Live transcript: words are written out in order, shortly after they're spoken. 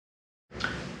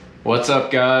What's up,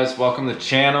 guys? Welcome to the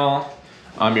channel.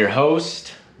 I'm your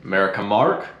host, America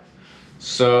Mark.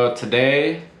 So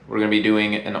today we're going to be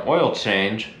doing an oil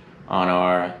change on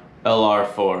our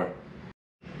LR4.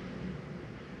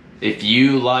 If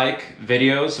you like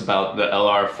videos about the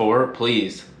LR4,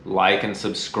 please like and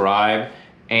subscribe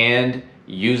and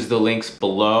use the links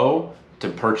below to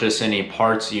purchase any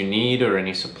parts you need or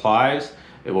any supplies.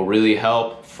 It will really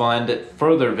help fund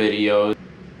further videos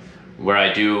where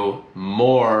I do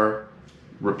more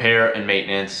repair and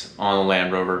maintenance on the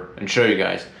Land Rover and show you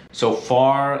guys. So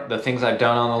far, the things I've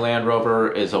done on the Land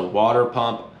Rover is a water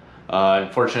pump.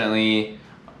 Unfortunately,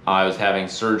 I was having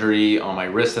surgery on my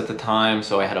wrist at the time,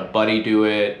 so I had a buddy do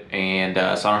it, and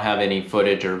so I don't have any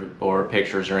footage or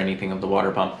pictures or anything of the water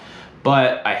pump.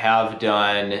 But I have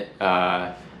done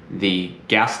the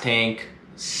gas tank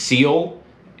seal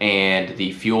and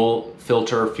the fuel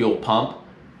filter, fuel pump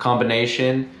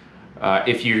combination.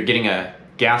 If you're getting a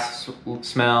gas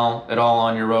smell at all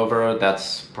on your Rover,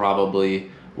 that's probably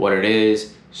what it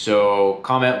is. So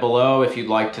comment below if you'd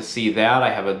like to see that.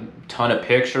 I have a ton of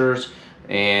pictures,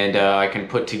 and I can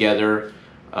put together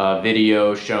a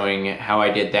video showing how I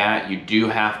did that. You do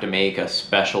have to make a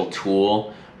special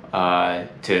tool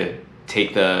to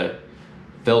take the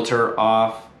filter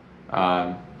off,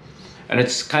 and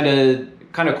it's kind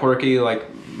of quirky, like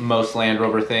most Land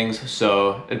Rover things,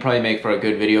 so it'd probably make for a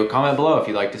good video. Comment below if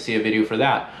you'd like to see a video for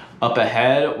that. Up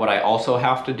ahead, what I also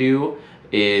have to do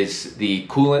is the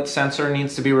coolant sensor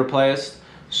needs to be replaced,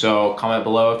 so comment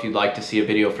below if you'd like to see a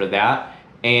video for that.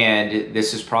 And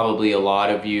this is probably, a lot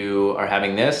of you are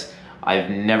having this. I've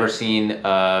never seen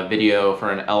a video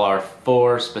for an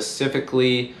LR4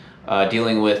 specifically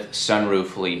dealing with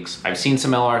sunroof leaks. I've seen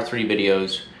some LR3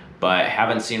 videos, but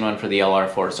haven't seen one for the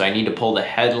LR4. So I need to pull the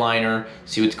headliner,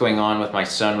 see what's going on with my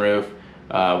sunroof.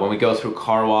 When we go through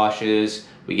car washes,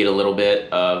 we get a little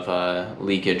bit of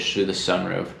leakage through the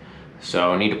sunroof.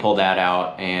 So I need to pull that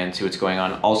out and see what's going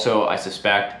on. Also, I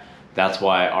suspect that's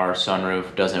why our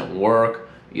sunroof doesn't work.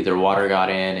 Either water got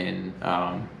in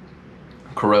and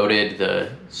corroded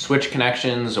the switch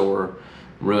connections or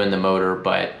ruined the motor.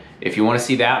 But if you want to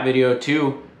see that video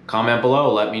too, comment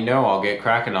below, let me know, I'll get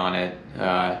cracking on it.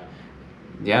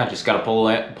 Yeah, just gotta pull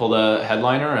the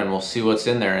headliner and we'll see what's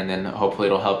in there, and then hopefully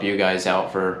it'll help you guys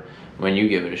out for when you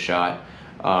give it a shot.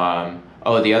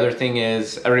 Oh, the other thing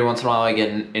is, every once in a while I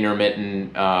get an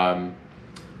intermittent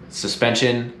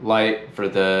suspension light for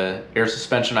the air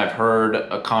suspension. I've heard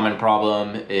a common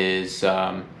problem is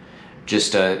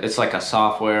it's like a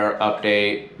software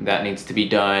update that needs to be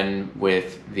done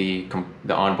with the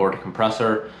onboard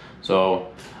compressor.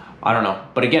 So I don't know,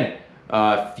 but again,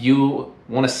 if you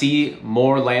want to see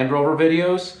more Land Rover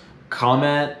videos,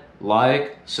 comment,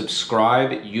 like,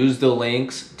 subscribe, use the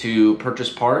links to purchase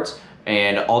parts,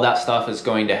 and all that stuff is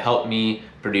going to help me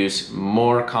produce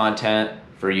more content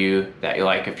for you that you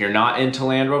like. If you're not into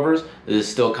Land Rovers, this is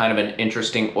still kind of an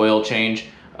interesting oil change.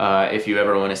 If you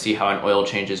ever want to see how an oil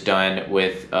change is done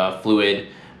with a fluid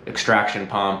extraction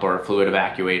pump or a fluid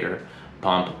evacuator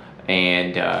pump,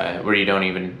 and where you don't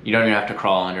even have to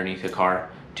crawl underneath the car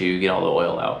to get all the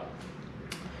oil out.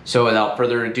 So without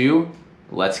further ado,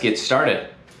 let's get started.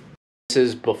 This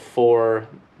is before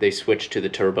they switched to the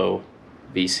turbo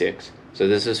V6. So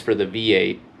this is for the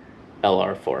V8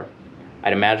 LR4.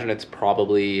 I'd imagine it's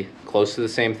probably close to the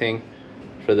same thing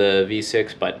for the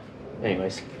V6, but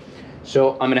anyways.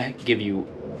 So I'm gonna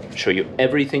show you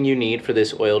everything you need for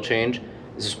this oil change.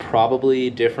 This is probably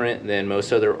different than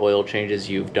most other oil changes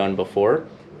you've done before,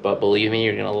 but believe me,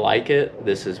 you're gonna like it.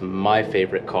 This is my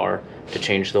favorite car to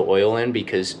change the oil in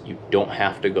because you don't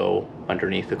have to go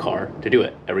underneath the car to do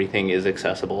it. Everything is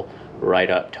accessible right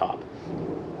up top.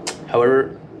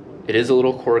 However, it is a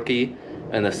little quirky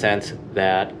in the sense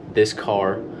that this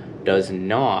car does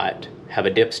not have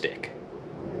a dipstick.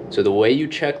 So the way you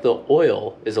check the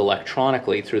oil is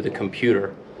electronically through the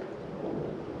computer.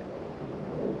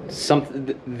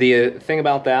 The thing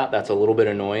about that's a little bit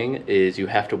annoying is you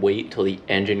have to wait till the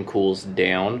engine cools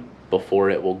down before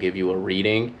it will give you a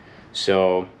reading.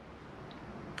 So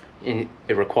it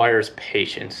requires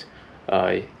patience.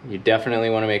 You definitely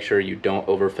want to make sure you don't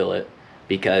overfill it,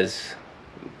 because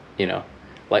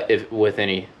like if with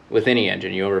any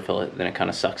engine you overfill it, then it kind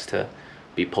of sucks to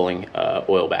be pulling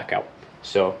oil back out.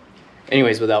 So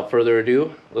anyways, without further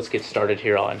ado, let's get started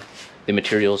here on the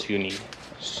materials you need.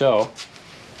 So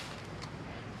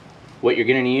what you're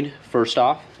gonna need first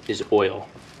off is oil.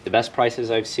 The best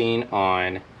prices I've seen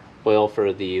on oil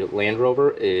for the Land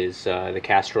Rover is the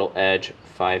Castrol Edge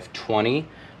 520,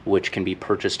 which can be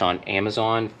purchased on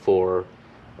Amazon for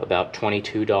about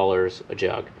 $22 a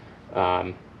jug.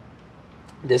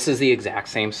 This is the exact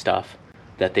same stuff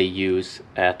that they use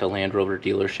at the Land Rover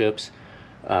dealerships.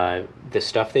 The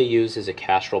stuff they use is a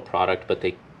Castrol product, but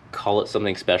they call it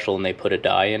something special and they put a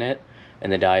dye in it,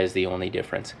 and the dye is the only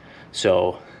difference.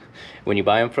 So when you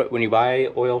buy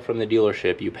oil from the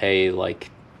dealership, you pay like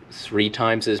 3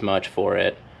 times as much for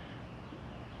it,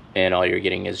 and all you're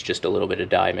getting is just a little bit of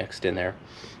dye mixed in there.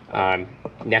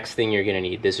 Next thing you're going to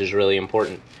need, this is really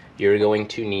important, you're going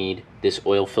to need this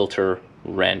oil filter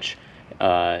wrench.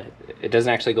 It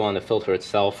doesn't actually go on the filter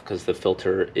itself because the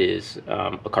filter is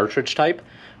a cartridge type,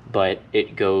 but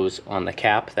it goes on the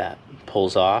cap that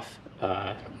pulls off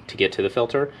to get to the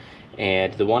filter.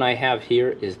 And the one I have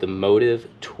here is the Motive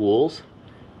Tools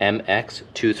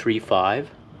MX235.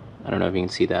 I don't know if you can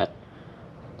see that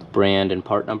brand and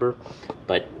part number,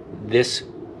 but this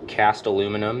cast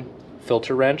aluminum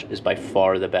filter wrench is by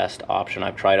far the best option.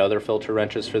 I've tried other filter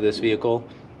wrenches for this vehicle,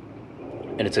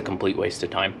 and it's a complete waste of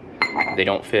time. They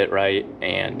don't fit right,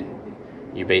 and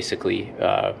you're basically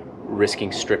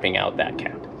risking stripping out that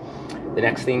cap. The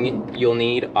next thing you'll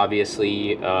need,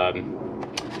 obviously, a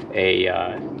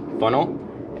funnel,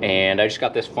 and I just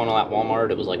got this funnel at Walmart.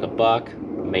 It was like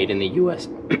 $1, made in the US,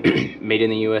 made in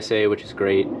the USA, which is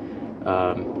great.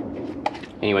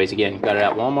 Anyways, again, got it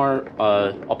at Walmart.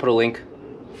 I'll put a link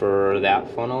for that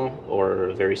funnel or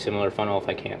a very similar funnel if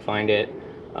I can't find it,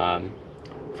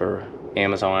 for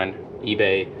Amazon,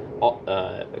 eBay.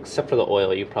 Except for the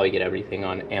oil, you probably get everything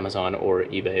on Amazon or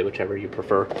eBay, whichever you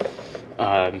prefer.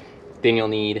 Then you'll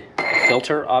need a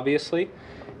filter, obviously,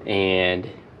 and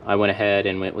I went ahead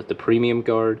and went with the Premium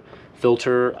Guard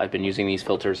filter. I've been using these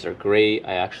filters, they're great.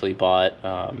 I actually bought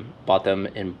them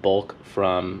in bulk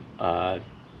from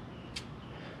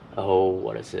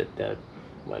what is it, the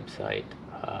website,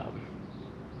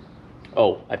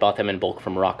 I bought them in bulk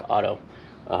from Rock Auto.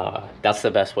 That's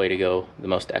the best way to go, the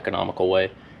most economical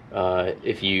way.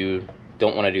 If you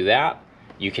don't want to do that,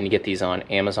 you can get these on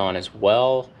Amazon as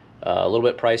well. A little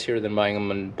bit pricier than buying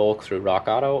them in bulk through Rock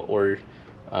Auto, or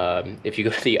if you go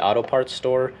to the auto parts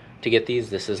store to get these,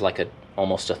 this is like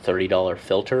almost a $30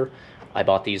 filter. I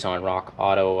bought these on Rock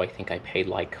Auto. I think I paid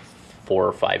like $4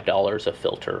 or $5 a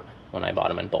filter when I bought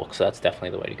them in bulk, so that's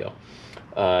definitely the way to go.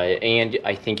 And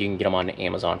I think you can get them on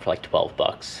Amazon for like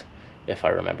 $12, if I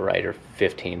remember right, or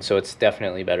 15. So it's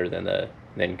definitely better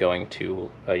than going to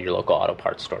your local auto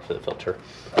parts store for the filter.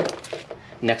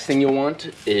 Next thing you'll want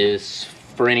is,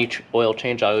 for any oil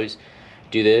change, I always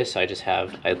do this. I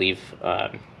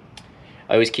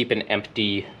always keep an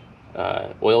empty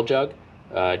oil jug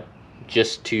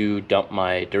just to dump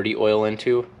my dirty oil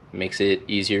into. Makes it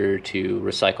easier to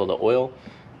recycle the oil.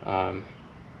 And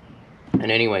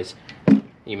anyways,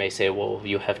 you may say, well,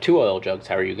 you have 2 oil jugs,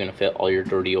 how are you going to fit all your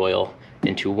dirty oil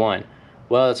into one?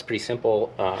 Well, it's pretty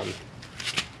simple.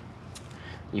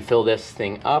 You fill this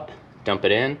thing up, dump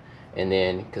it in, and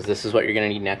then, because this is what you're going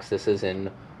to need next, this is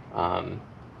an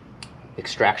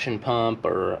extraction pump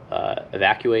or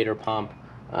evacuator pump.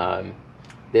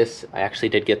 This, I actually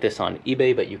did get this on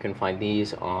eBay, but you can find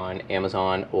these on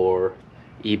Amazon or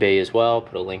eBay as well.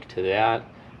 Put a link to that.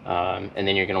 And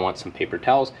then you're going to want some paper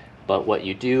towels. But what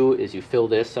you do is you fill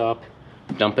this up,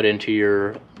 dump it into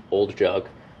your old jug,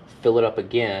 fill it up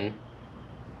again,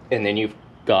 and then you've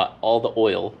got all the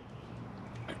oil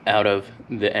out of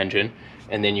the engine,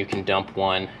 and then you can dump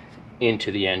one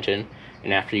into the engine.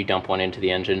 And after you dump one into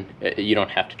the engine, you don't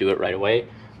have to do it right away,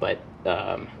 but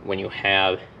when you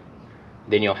have,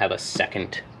 then you'll have a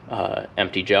second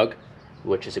empty jug,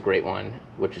 which is a great one,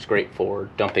 which is great for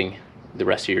dumping the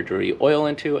rest of your dirty oil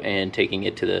into and taking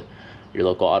it to your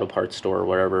local auto parts store or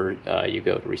wherever you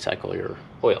go to recycle your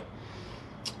oil.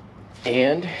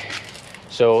 And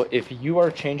so if you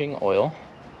are changing oil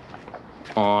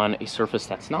on a surface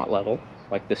that's not level,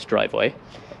 like this driveway,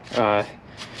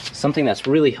 something that's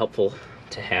really helpful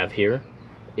to have here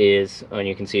is, and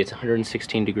you can see it's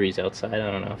 116 degrees outside,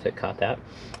 I don't know if it caught that,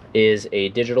 is a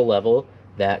digital level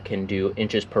that can do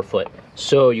inches per foot.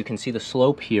 So you can see the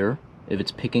slope here, if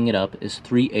it's picking it up, is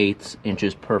 3/8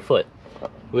 inches per foot,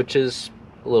 which is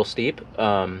a little steep.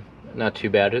 Not too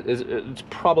bad. It's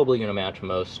probably going to match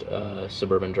most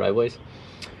suburban driveways.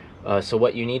 So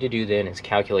what you need to do then is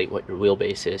calculate what your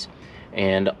wheelbase is.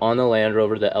 And on the Land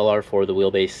Rover, the LR4, the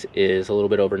wheelbase is a little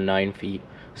bit over 9 feet.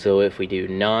 So if we do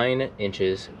 9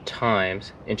 inches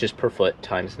times, inches per foot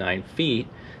times 9 feet,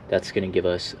 that's going to give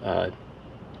us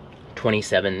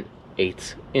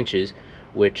 27/8 inches,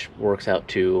 which works out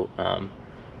to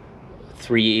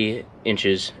 3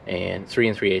 inches and 3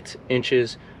 3/8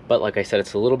 inches. But like I said,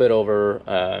 it's a little bit over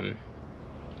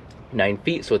 9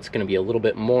 feet, so it's going to be a little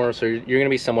bit more. So you're going to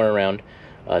be somewhere around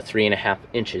 3.5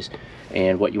 inches.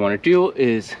 And what you want to do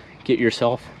is get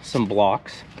yourself some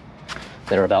blocks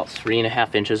that are about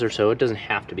 3.5 inches or so. It doesn't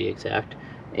have to be exact.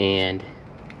 And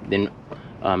then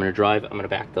I'm gonna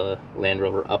back the Land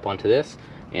Rover up onto this,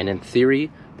 and in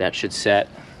theory that should set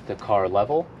the car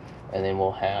level, and then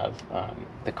we'll have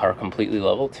the car completely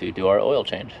level to do our oil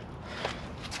change.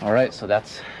 All right, so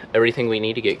that's everything we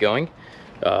need to get going,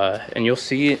 and you'll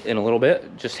see in a little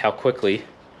bit just how quickly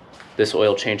this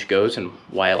oil change goes and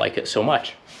why I like it so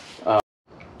much.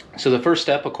 So the first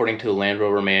step, according to the Land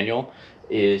Rover manual,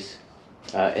 is,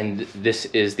 and this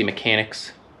is the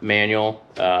mechanics manual.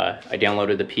 I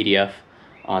downloaded the PDF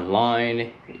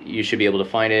online. You should be able to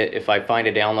find it. If I find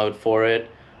a download for it,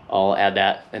 I'll add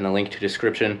that in the link to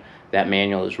description. That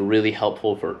manual is really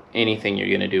helpful for anything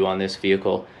you're gonna do on this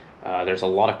vehicle. There's a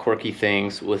lot of quirky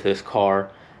things with this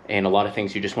car, and a lot of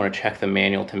things you just want to check the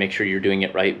manual to make sure you're doing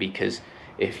it right, because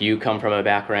if you come from a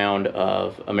background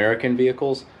of American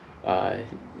vehicles,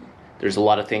 there's a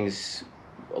lot of things,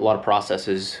 a lot of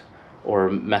processes or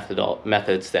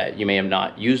methods that you may have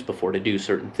not used before to do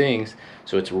certain things.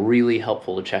 So it's really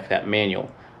helpful to check that manual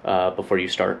before you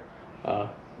start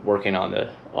working on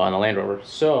the Land Rover.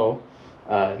 So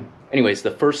anyways,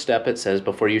 the first step, it says,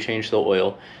 before you change the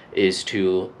oil, is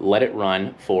to let it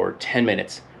run for 10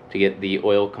 minutes to get the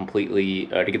oil completely,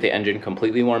 to get the engine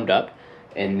completely warmed up,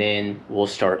 and then we'll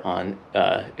start on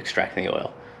extracting the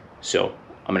oil. So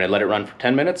I'm gonna let it run for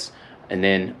 10 minutes, and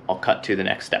then I'll cut to the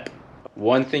next step.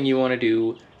 One thing you wanna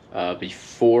do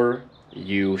before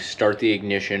you start the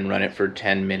ignition, run it for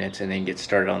 10 minutes, and then get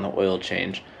started on the oil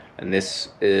change. And this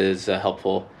is a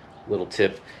helpful little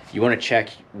tip. You wanna check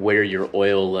where your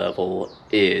oil level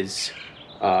is,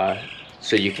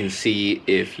 so you can see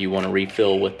if you wanna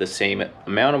refill with the same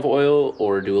amount of oil,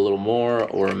 or do a little more,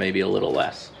 or maybe a little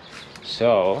less.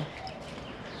 So,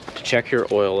 to check your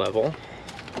oil level,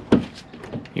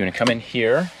 you wanna come in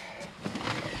here,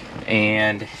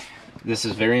 and this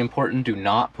is very important. Do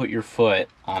not put your foot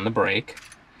on the brake.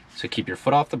 So keep your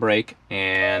foot off the brake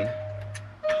and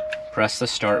press the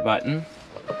start button.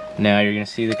 Now you're gonna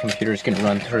see the computer is gonna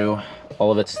run through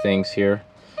all of its things here.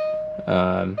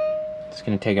 It's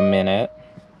gonna take a minute.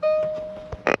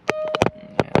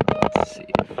 Let's see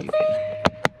if you can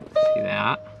see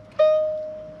that.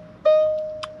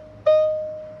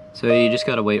 So you just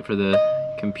gotta wait for the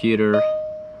computer.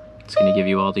 It's gonna give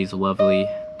you all these lovely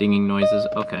dinging noises.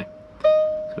 Okay.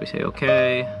 So we say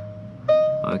okay,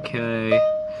 okay.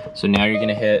 So now you're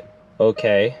gonna hit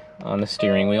okay on the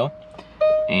steering wheel,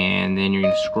 and then you're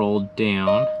gonna scroll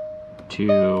down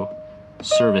to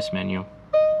service menu.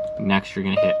 Next you're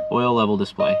gonna hit oil level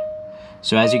display.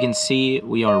 So as you can see,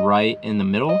 we are right in the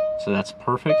middle, so that's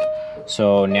perfect.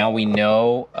 So now we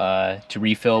know to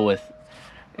refill with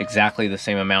exactly the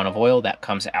same amount of oil that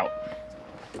comes out.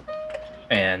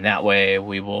 And that way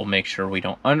we will make sure we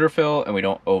don't underfill and we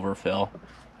don't overfill.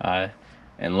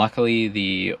 And luckily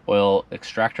the oil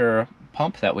extractor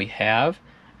pump that we have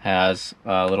has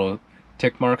little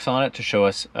tick marks on it to show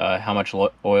us how much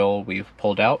oil we've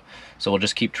pulled out. So we'll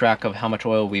just keep track of how much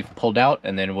oil we've pulled out,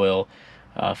 and then we'll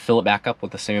fill it back up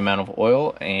with the same amount of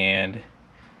oil, and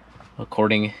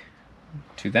according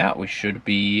to that we should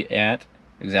be at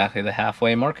exactly the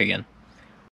halfway mark again.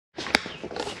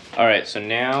 Alright, so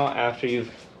now after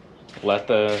you've let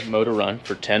the motor run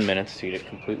for 10 minutes to get it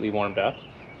completely warmed up,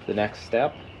 the next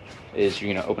step is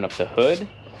you're going to open up the hood,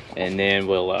 and then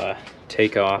we'll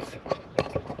take off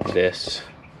this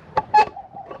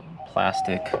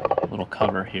plastic little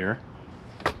cover here.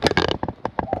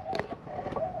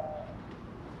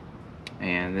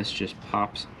 And this just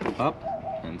pops up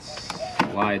and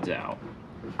slides out.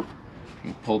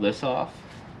 You pull this off,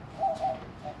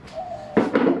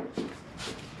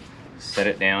 set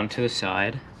it down to the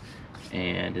side,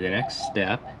 and the next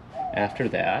step after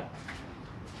that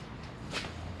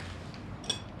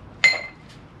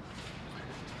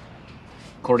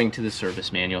according to the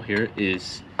service manual here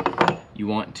is you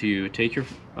want to take your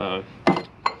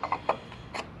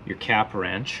cap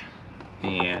wrench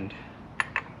and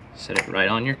set it right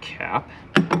on your cap,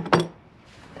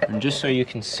 and just so you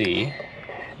can see,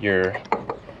 your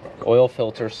oil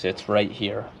filter sits right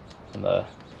here.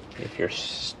 If you're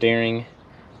staring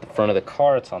at the front of the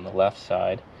car, it's on the left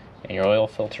side, and your oil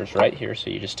filter's right here. So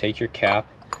you just take your cap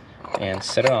and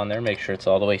set it on there, make sure it's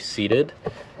all the way seated.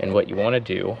 And what you want to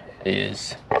do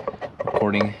is,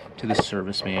 according to the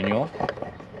service manual,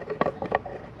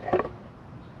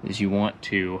 is you want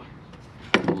to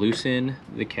loosen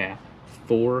the cap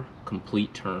 4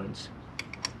 complete turns.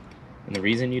 And the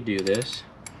reason you do this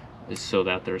is so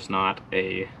that there's not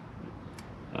a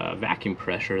vacuum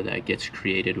pressure that gets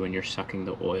created when you're sucking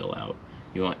the oil out.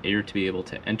 You want air to be able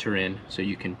to enter in so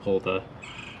you can pull the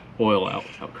oil out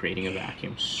without creating a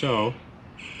vacuum. So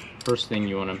first thing,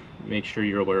 you want to make sure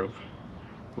you're aware of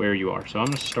where you are. So I'm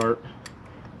going to start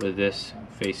with this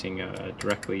facing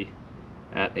directly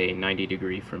at a 90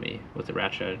 degree for me, with the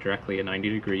ratchet at directly a 90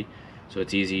 degree, so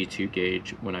it's easy to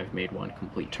gauge when I've made one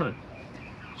complete turn.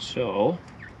 So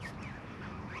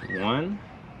 1,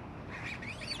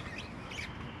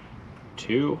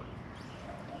 2,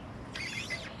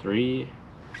 3,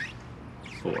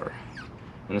 4.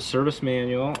 And the service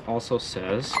manual also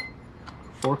says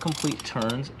 4 complete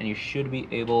turns, and you should be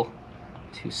able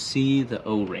to see the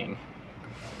O-ring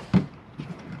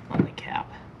on the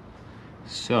cap.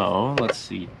 So let's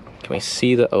see, can we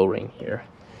see the O-ring here?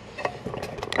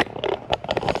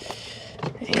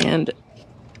 And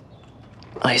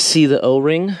I see the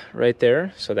O-ring right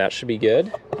there, so that should be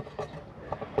good.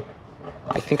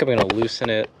 I think I'm going to loosen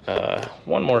it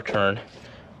one more turn,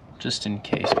 just in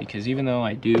case, because even though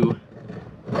I do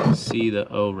see the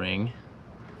O-ring,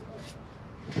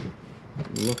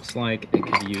 it looks like it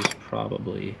could use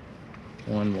probably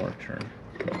one more turn.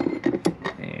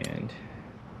 And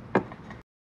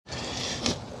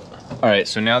alright,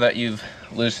 so now that you've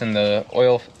loosened the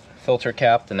oil filter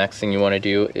cap, the next thing you want to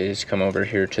do is come over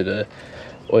here to the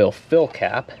oil fill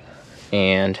cap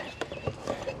and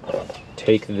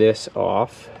take this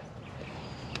off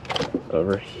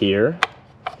over here,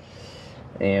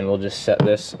 and we'll just set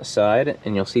this aside,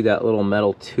 and you'll see that little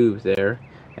metal tube there,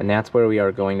 and that's where we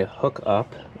are going to hook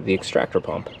up the extractor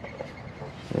pump.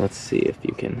 Let's see if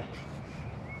you can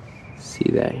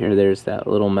see that here. There's that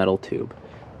little metal tube.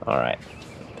 All right.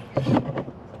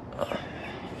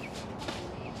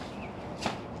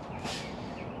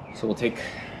 So we'll take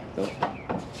the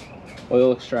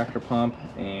oil extractor pump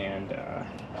and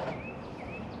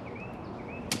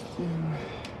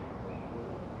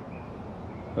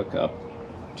hook up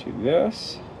to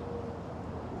this.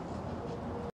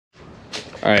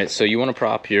 Alright, so you want to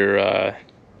prop your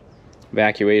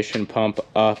evacuation pump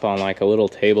up on like a little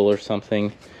table or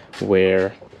something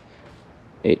where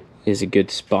it is a good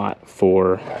spot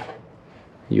for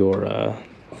your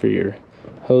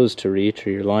hose to reach,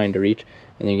 or your line to reach.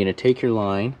 And then you're going to take your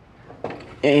line,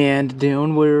 and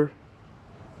down where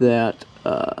that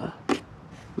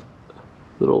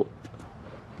little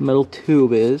metal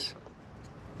tube is,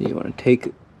 you want to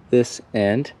take this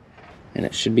end, and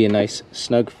it should be a nice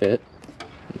snug fit,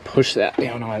 and push that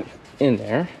down on in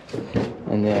there,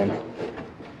 and then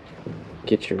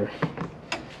get your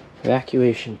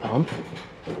evacuation pump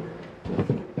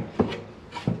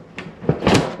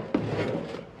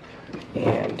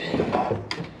and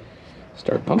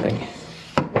start pumping.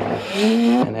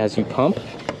 And as you pump,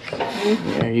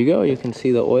 there you go, you can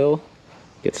see the oil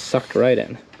gets sucked right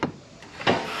in.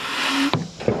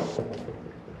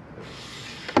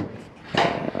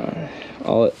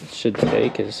 All it should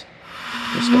take is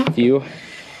just a few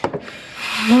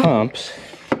pumps,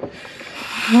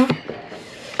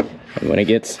 and when it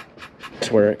gets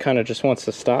to where it kind of just wants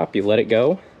to stop, you let it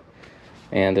go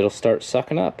and it'll start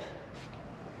sucking up,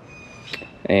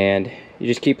 and you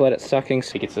just keep let it sucking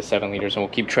so it gets to 7 liters, and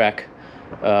we'll keep track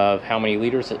of how many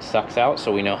liters it sucks out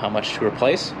so we know how much to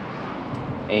replace.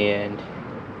 And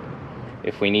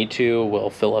if we need to, we'll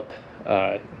fill up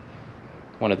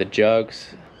one of the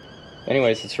jugs.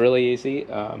 Anyways, it's really easy.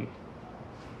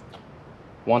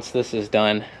 Once this is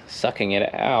done sucking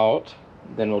it out,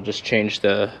 then we'll just change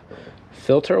the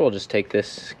filter. We'll just take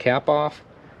this cap off,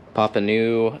 pop a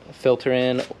new filter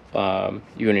in. You're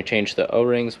going to change the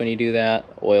O-rings when you do that,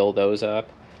 oil those up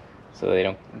so they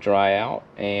don't dry out,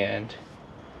 and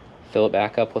fill it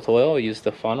back up with oil. Use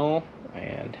the funnel,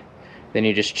 and then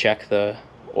you just check the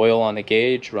oil on the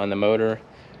gauge, run the motor,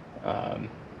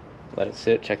 let it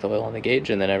sit, check the oil on the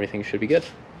gauge, and then everything should be good.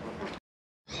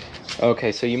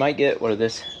 Okay, so you might get where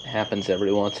this happens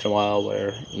every once in a while,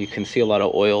 where you can see a lot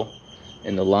of oil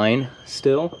in the line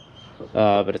still,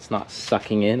 but it's not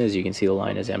sucking in. As you can see, the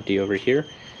line is empty over here,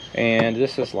 and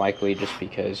this is likely just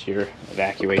because your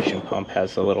evacuation pump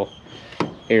has a little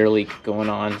air leak going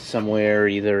on somewhere,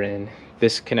 either in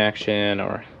this connection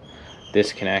or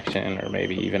this connection, or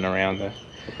maybe even around the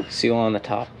seal on the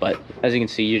top. But as you can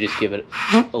see, you just give it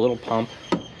a little pump,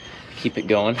 keep it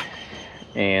going,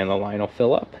 and the line will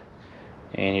fill up,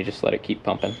 and you just let it keep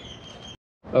pumping.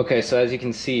 Okay, so as you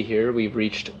can see here, we've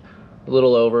reached a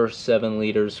little over 7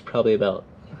 liters, probably about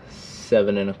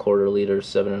 7 1/4 liters,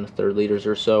 7 1/3 liters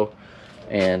or so.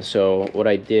 And so what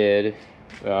I did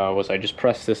was I just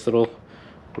pressed this little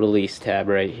release tab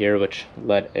right here, which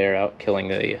let air out, killing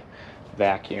the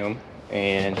vacuum,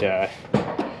 and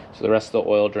so the rest of the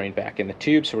oil drained back in the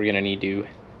tube. So we're going to need to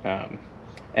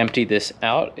empty this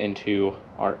out into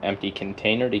our empty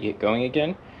container to get going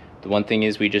again. The one thing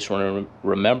is we just want to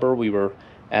remember we were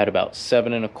at about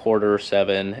 7 1/4,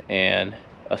 7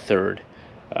 1/3,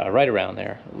 right around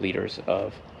there, liters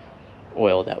of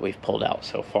oil that we've pulled out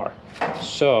so far.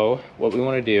 So what we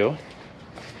want to do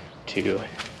to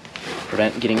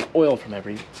prevent getting oil from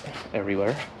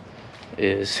everywhere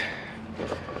is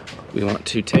we want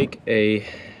to take a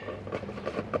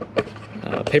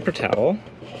paper towel,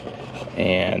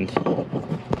 and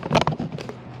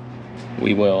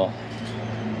we will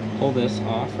pull this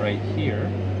off right here,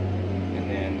 and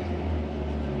then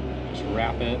just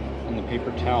wrap it in the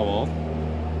paper towel,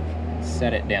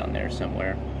 set it down there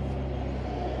somewhere.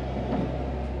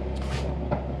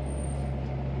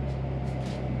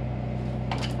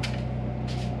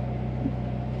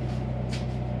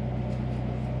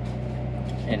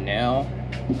 And now,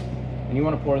 and you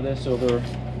want to pour this over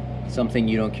something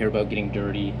you don't care about getting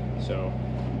dirty. So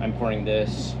I'm pouring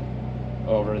this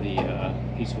over the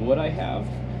piece of wood I have.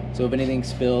 So if anything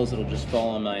spills, it'll just fall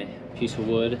on my piece of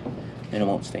wood and it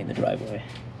won't stain the driveway.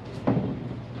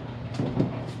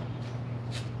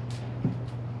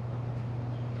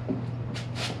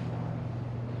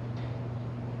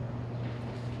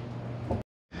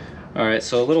 All right,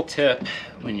 so a little tip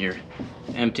when you're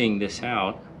emptying this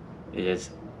out is,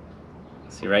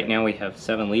 see, right now we have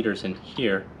 7 liters in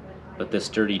here, but this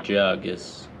dirty jug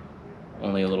is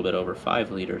only a little bit over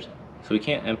 5 liters. So we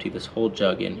can't empty this whole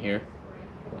jug in here.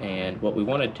 And what we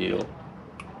want to do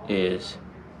is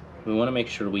we want to make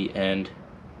sure we end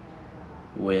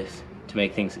with, to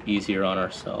make things easier on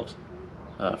ourselves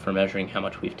for measuring how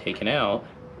much we've taken out,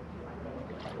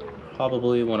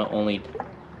 probably want to only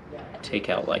take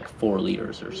out like 4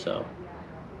 liters or so.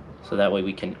 So that way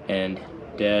we can end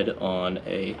dead on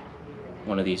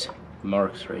one of these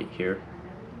marks right here.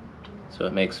 So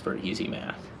it makes for easy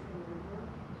math.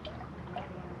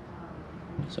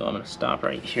 So I'm going to stop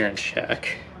right here and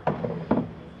check.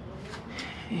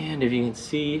 And if you can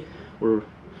see, we're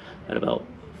at about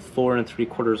 4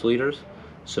 3/4 liters.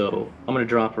 So I'm going to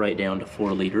drop right down to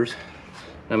 4 liters.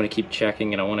 I'm going to keep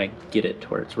checking, and I want to get it to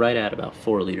where it's right at about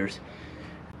 4 liters.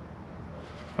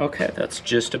 Okay, that's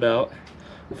just about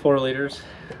 4 liters,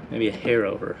 maybe a hair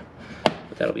over,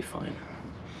 but that'll be fine.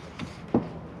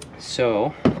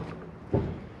 So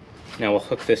now we'll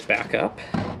hook this back up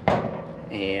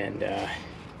and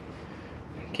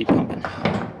keep pumping.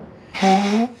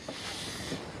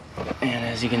 And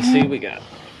as you can see, we got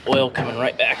oil coming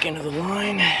right back into the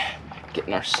line,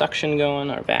 getting our suction going,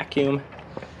 our vacuum.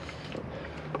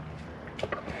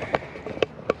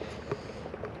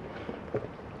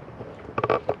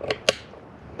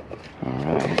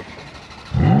 Alright.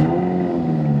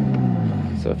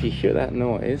 So if you hear that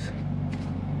noise,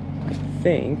 I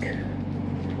think,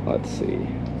 let's see.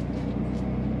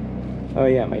 Oh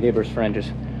yeah, my neighbor's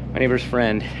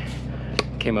friend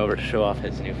came over to show off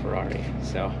his new Ferrari.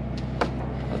 So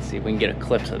let's see if we can get a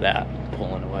clip of that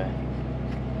pulling away.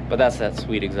 But that's that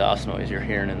sweet exhaust noise you're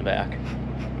hearing in the back.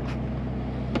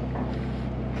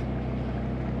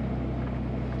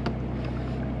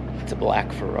 It's a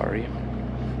black Ferrari.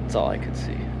 That's all I could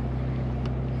see.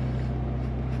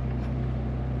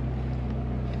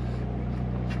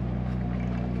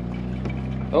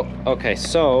 Oh, okay,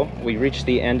 so we reached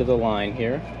the end of the line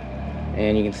here,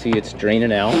 and you can see it's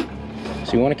draining out.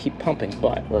 So you want to keep pumping,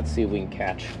 but let's see if we can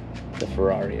catch the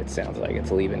Ferrari. It sounds like it's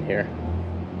leaving here.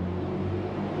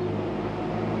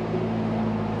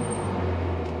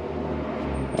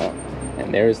 Oh,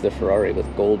 and there's the Ferrari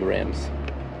with gold rims.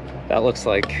 That looks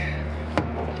like,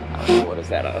 I don't know, what is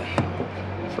that, a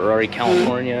Ferrari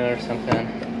California or something?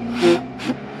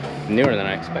 Newer than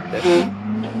I expected.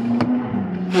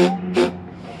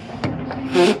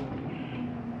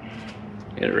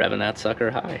 You're revving that sucker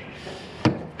high.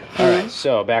 Alright,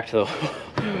 so back to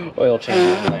the oil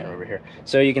change plant over here.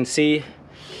 So you can see,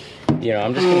 you know,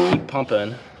 I'm just going to keep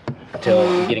pumping until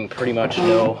I'm getting pretty much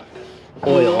no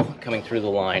oil coming through the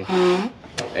line.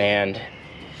 And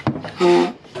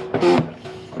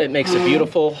it makes a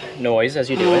beautiful noise as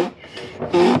you do it.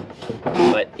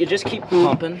 But you just keep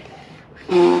pumping.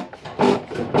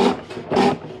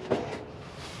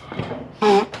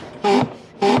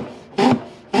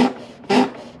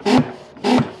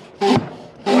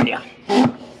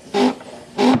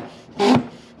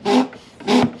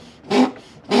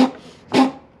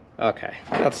 Okay,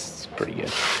 that's pretty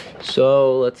good.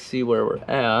 So let's see where we're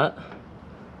at.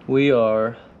 We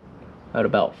are at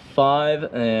about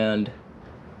 5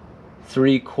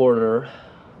 3/4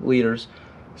 liters.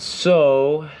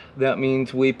 So that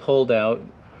means we pulled out,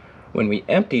 when we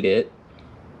emptied it,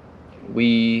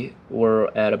 we were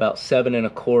at about 7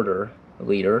 1/4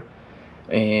 liter,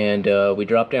 and we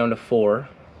dropped down to 4.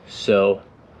 So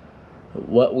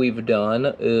what we've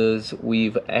done is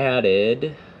we've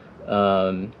added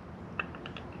 1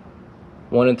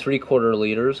 3/4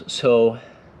 liters. So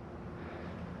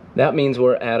that means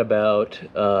we're at about,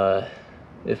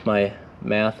 if my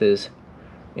math is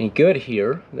any good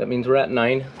here, that means we're at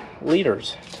 9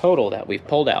 liters total that we've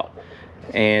pulled out.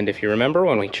 And if you remember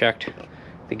when we checked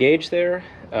the gauge there,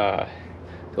 the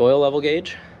oil level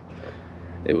gauge,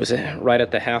 it was right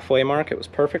at the halfway mark. It was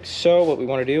perfect. So what we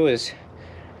want to do is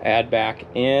add back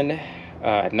in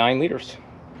 9 liters.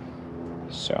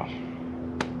 So,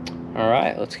 all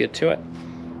right, let's get to it.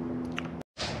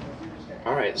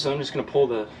 All right, so I'm just gonna pull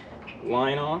the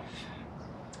line off.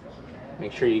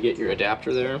 Make sure you get your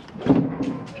adapter there.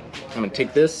 I'm gonna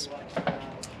take this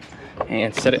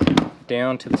and set it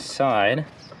down to the side,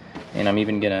 and I'm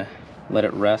even gonna let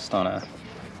it rest on a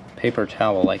paper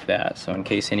towel like that, so in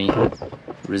case any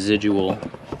residual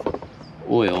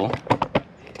oil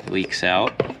leaks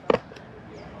out,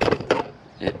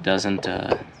 it doesn't,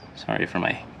 sorry for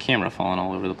my camera falling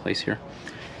all over the place here.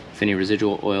 If any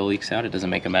residual oil leaks out, it doesn't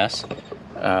make a mess.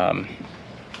 All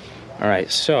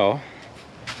right, so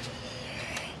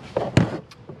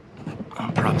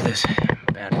I'll prop this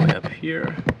bad boy up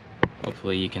here.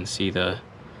 Hopefully you can see the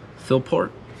fill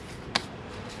port.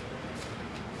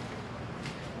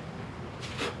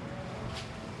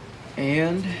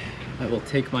 And I will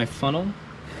take my funnel,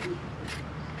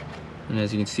 and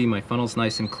as you can see, my funnel's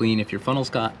nice and clean. If your funnel's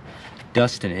got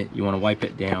dust in it, you want to wipe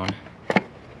it down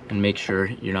and make sure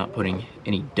you're not putting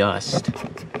any dust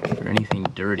or anything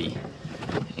dirty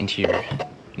into your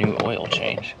new oil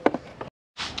change.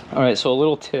 All right, so a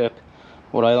little tip,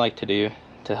 what I like to do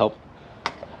to help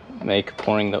make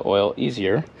pouring the oil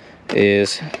easier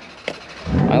is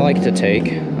I like to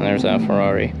take, and there's that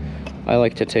Ferrari, I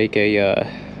like to take a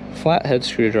flathead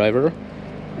screwdriver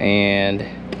and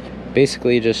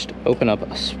basically just open up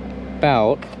a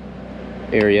spout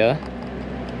area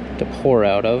to pour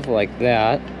out of like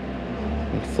that,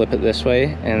 and flip it this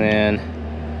way, and then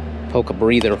poke a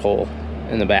breather hole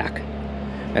in the back,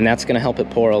 and that's going to help it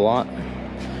pour a lot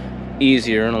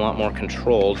easier and a lot more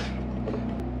controlled.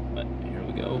 But here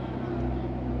we go.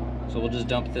 So we'll just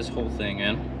dump this whole thing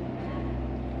in,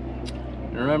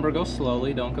 and remember, go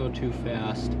slowly, don't go too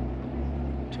fast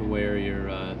to where you're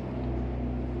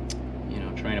you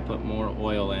know, trying to put more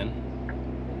oil in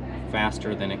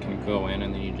faster than it can go in,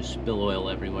 and then you just spill oil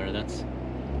everywhere. That's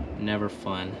never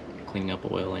fun, cleaning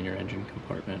up oil in your engine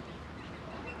compartment.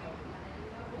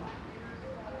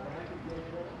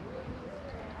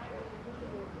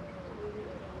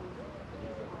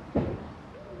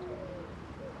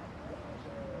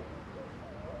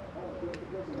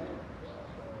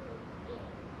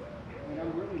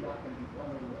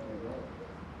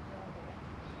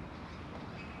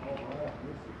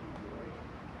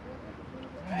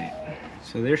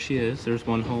 So there she is. There's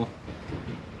one whole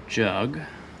jug,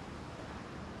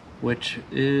 which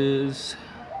is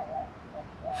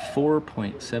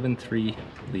 4.73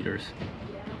 liters.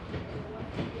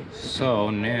 So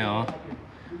now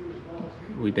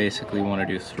we basically want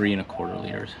to do 3 1/4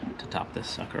 liters to top this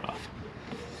sucker off.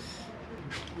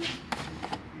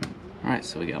 All right,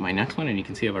 so we got my next one, and you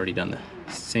can see I've already done the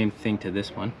same thing to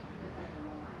this one.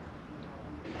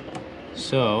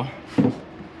 So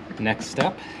next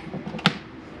step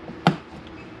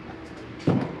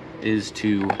is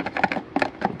to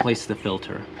replace the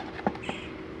filter.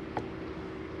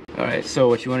 All right, so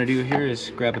what you want to do here is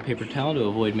grab a paper towel to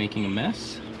avoid making a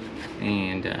mess,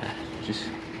 and just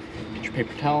get your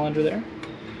paper towel under there.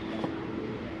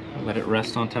 Let it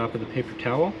rest on top of the paper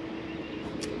towel,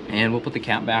 and we'll put the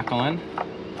cap back on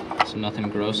so nothing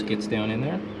gross gets down in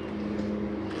there.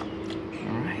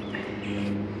 All right,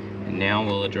 and now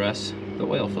we'll address the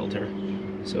oil filter.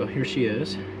 So here she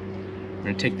is. We're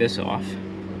gonna take this off.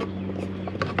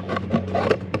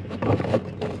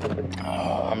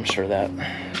 Oh, I'm sure that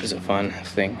is a fun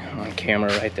thing on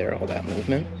camera right there, all that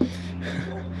movement.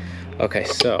 Okay,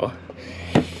 so,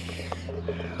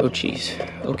 oh geez,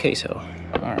 okay, so,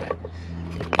 all right. So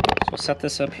we'll set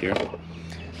this up here.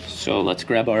 So let's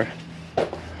grab our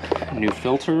new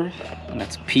filter, and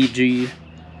that's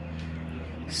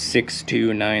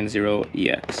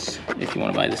PG6290EX, if you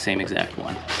want to buy the same exact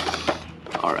one.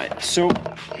 All right, so we'll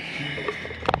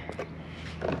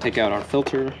take out our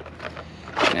filter,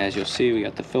 and as you'll see, we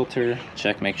got the filter.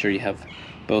 Check, make sure you have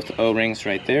both O-rings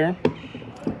right there,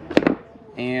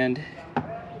 and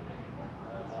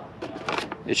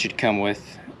it should come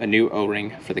with a new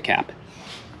O-ring for the cap.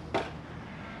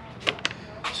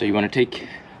 So you want to take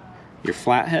your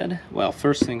flathead. Well,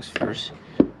 first things first,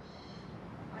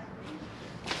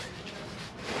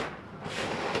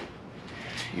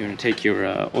 you you want to take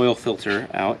your oil filter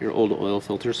out, your old oil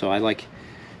filter. So I like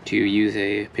to use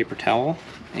a paper towel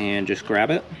and just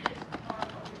grab it.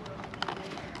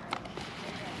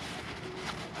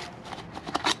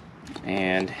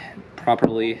 And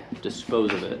properly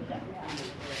dispose of it.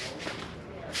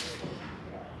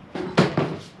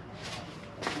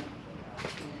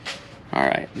 All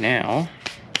right, now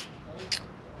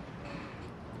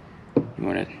you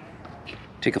want to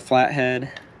take a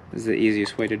flathead. This is the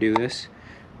easiest way to do this.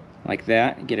 Like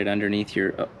that, get it underneath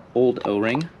your old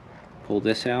O-ring. Pull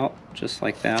this out, just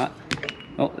like that.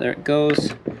 Oh, there it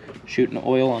goes. Shooting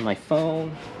oil on my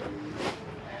phone.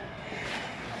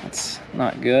 That's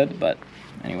not good, but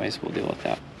anyways, we'll deal with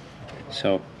that.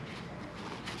 So,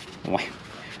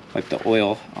 wipe the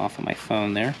oil off of my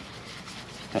phone there.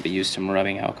 Probably use some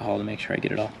rubbing alcohol to make sure I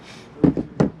get it all.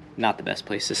 Not the best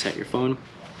place to set your phone.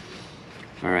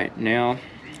 All right, now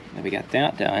that we got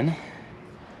that done,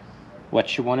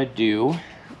 what you want to do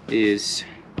is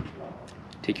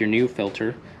take your new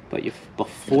filter, but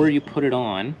before you put it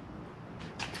on,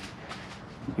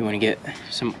 you want to get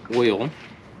some oil.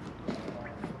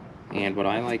 And what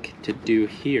I like to do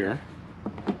here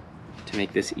to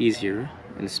make this easier,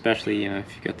 and especially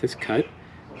if you got this cut,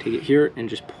 take it here and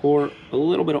just pour a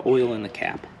little bit of oil in the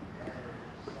cap.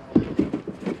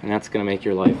 And that's going to make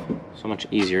your life so much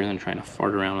easier than trying to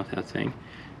fart around with that thing.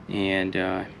 And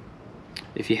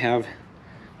if you have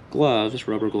gloves,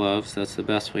 rubber gloves, that's the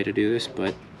best way to do this,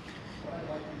 but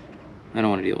I don't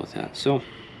want to deal with that. So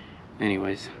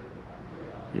anyways,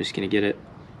 I'm just going to get it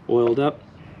oiled up,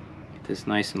 get this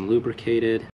nice and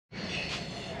lubricated.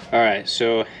 All right,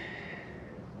 so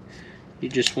you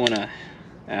just want to,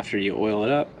 after you oil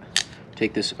it up,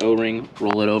 take this O-ring,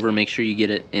 roll it over, make sure you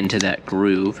get it into that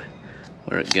groove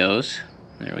where it goes.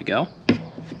 There we go.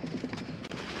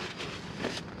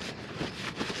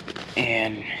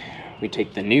 And we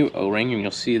take the new O-ring, and you'll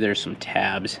see there's some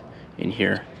tabs in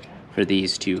here for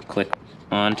these to click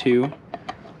onto.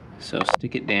 So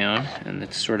stick it down, and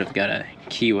it's sort of got a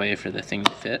keyway for the thing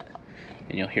to fit.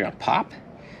 And you'll hear a pop,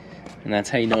 and that's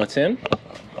how you know it's in.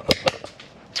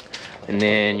 And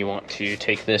then you want to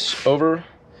take this over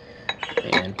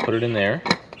and put it in there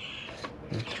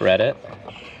and thread it.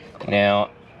 Now,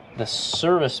 the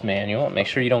service manual, make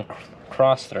sure you don't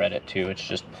cross thread it too, it's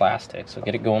just plastic, so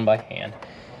get it going by hand.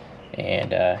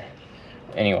 And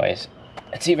anyways,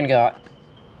 it's even got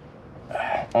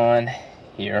on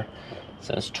here, it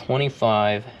says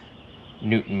 25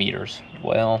 Newton meters.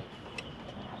 Well,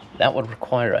 that would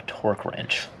require a torque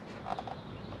wrench.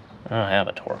 I don't have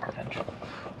a torque wrench.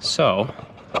 So,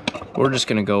 we're just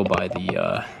gonna go by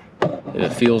the,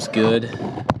 if it feels good,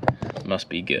 must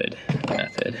be good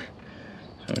method.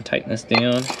 So I'm gonna tighten this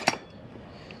down.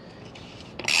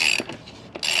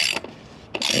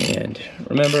 And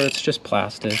remember, it's just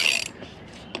plastic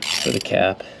for the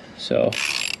cap, so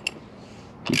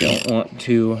you don't want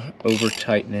to over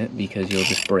tighten it because you'll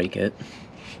just break it.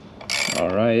 All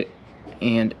right,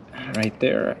 and right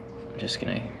there, I'm just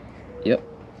gonna, yep,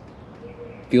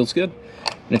 feels good.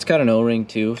 And it's got an O-ring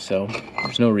too, so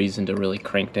there's no reason to really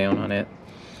crank down on it.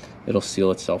 It'll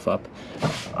seal itself up.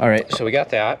 All right, so we got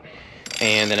that.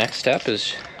 And the next step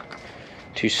is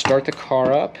to start the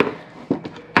car up.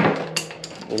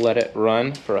 We'll let it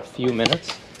run for a few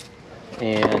minutes.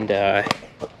 And, well,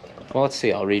 let's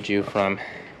see, I'll read you from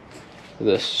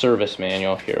the service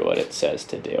manual here what it says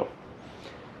to do.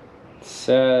 It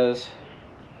says,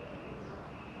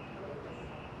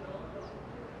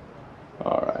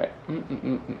 all right.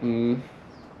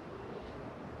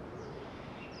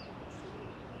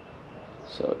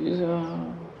 So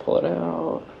you pull it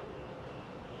out.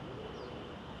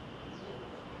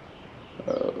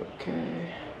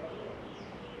 Okay.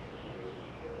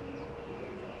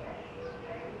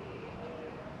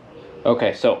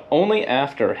 Okay, so only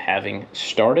after having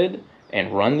started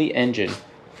and run the engine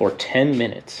for 10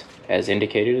 minutes, as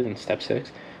indicated in step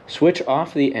 6, switch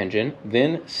off the engine,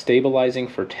 then stabilizing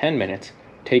for 10 minutes,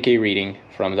 take a reading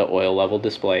from the oil level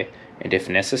display, and if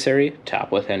necessary,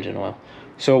 top with engine oil.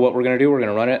 So what we're gonna do, we're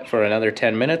gonna run it for another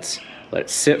 10 minutes, let it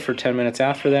sit for 10 minutes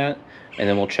after that, and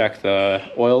then we'll check the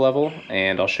oil level,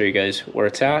 and I'll show you guys where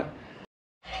it's at.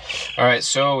 All right,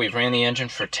 so we've ran the engine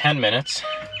for 10 minutes,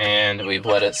 and we've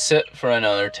let it sit for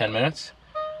another 10 minutes.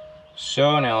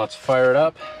 So now let's fire it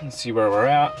up and see where we're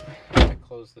at. I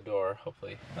close the door,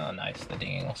 hopefully, oh nice, the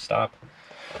dinging will stop.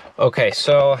 Okay,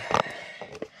 so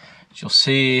as you'll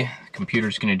see, the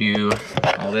computer's gonna do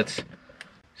all this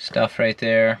stuff right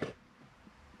there.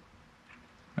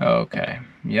 Okay,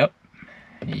 yep.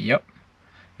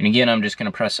 And again, I'm just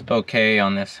gonna press OK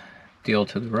on this deal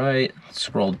to the right,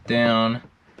 scroll down,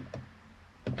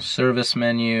 service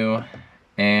menu,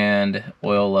 and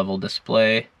oil level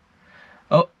display.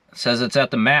 Oh, it says it's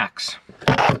at the max.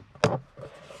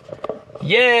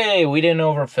 Yay, we didn't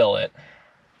overfill it.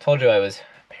 Told you I was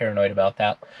paranoid about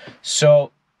that.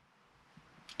 So,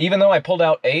 even though I pulled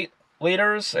out 8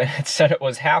 liters and it said it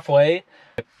was halfway,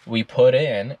 we put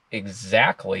in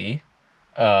exactly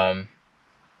 8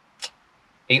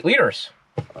 liters,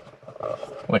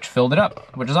 which filled it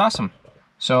up, which is awesome.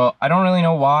 So I don't really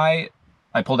know why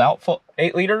I pulled out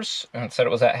 8 liters and said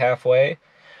it was at halfway,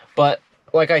 but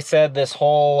like I said, this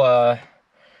whole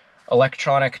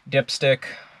electronic dipstick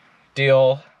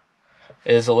deal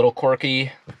is a little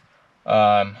quirky.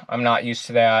 I'm not used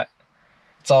to that.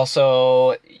 It's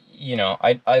also, you know,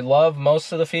 I love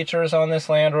most of the features on this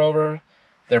Land Rover.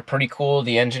 They're pretty cool.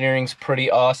 The engineering's pretty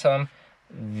awesome.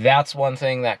 That's one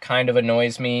thing that kind of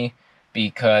annoys me,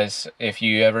 because if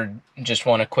you ever just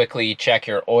want to quickly check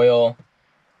your oil,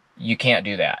 you can't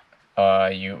do that.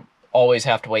 You always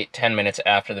have to wait 10 minutes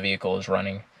after the vehicle is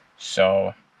running.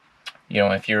 So, you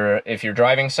know, if you're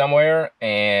driving somewhere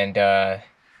and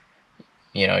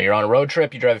you know, you're on a road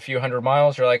trip, you drive a few hundred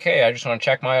miles, you're like, hey, I just want to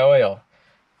check my oil.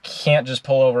 Can't just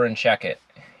pull over and check it.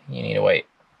 You need to wait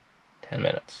 10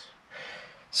 minutes.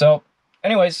 So,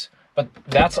 anyways, but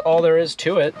that's all there is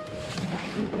to it.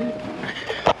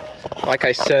 Like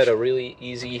I said, a really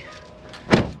easy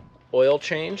oil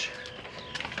change.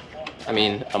 I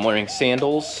mean, I'm wearing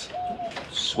sandals,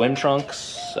 swim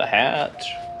trunks, a hat,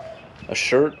 a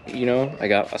shirt, you know. I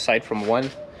got, aside from one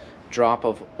drop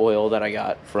of oil that I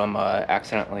got from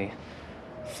accidentally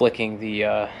flicking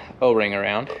the O-ring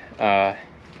around.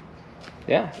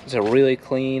 Yeah, it's a really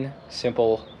clean,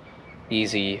 simple,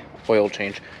 easy oil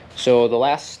change. So the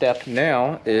last step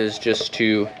now is just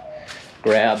to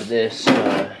grab this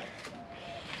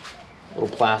little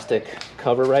plastic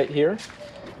cover right here.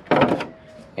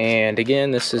 And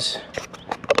again, this is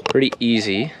pretty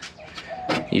easy.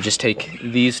 You just take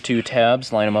these 2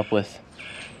 tabs, line them up with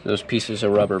those pieces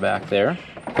of rubber back there.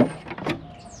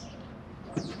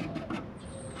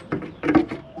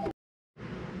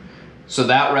 So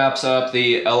that wraps up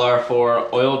the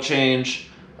LR4 oil change.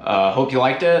 Hope you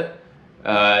liked it.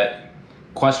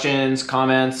 Questions,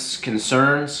 comments,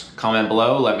 concerns, comment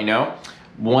below, let me know.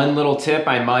 One little tip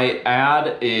I might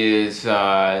add is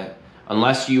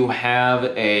unless you have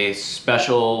a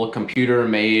special computer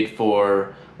made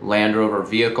for Land Rover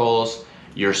vehicles,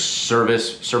 your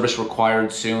service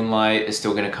required soon light is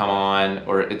still going to come on,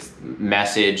 or its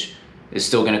message is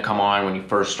still going to come on when you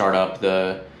first start up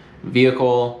the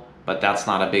vehicle, but that's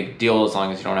not a big deal as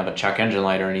long as you don't have a check engine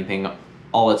light or anything.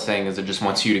 All it's saying is it just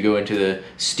wants you to go into the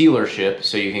dealership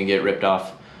so you can get ripped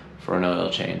off for an oil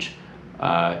change.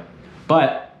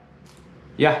 But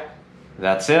yeah,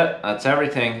 that's it. That's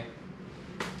everything.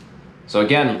 So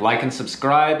again, like and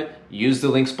subscribe, use the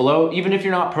links below. Even if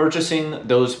you're not purchasing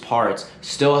those parts,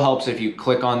 still helps if you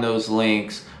click on those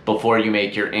links before you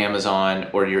make your Amazon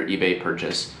or your eBay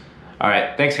purchase. All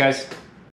right, thanks guys.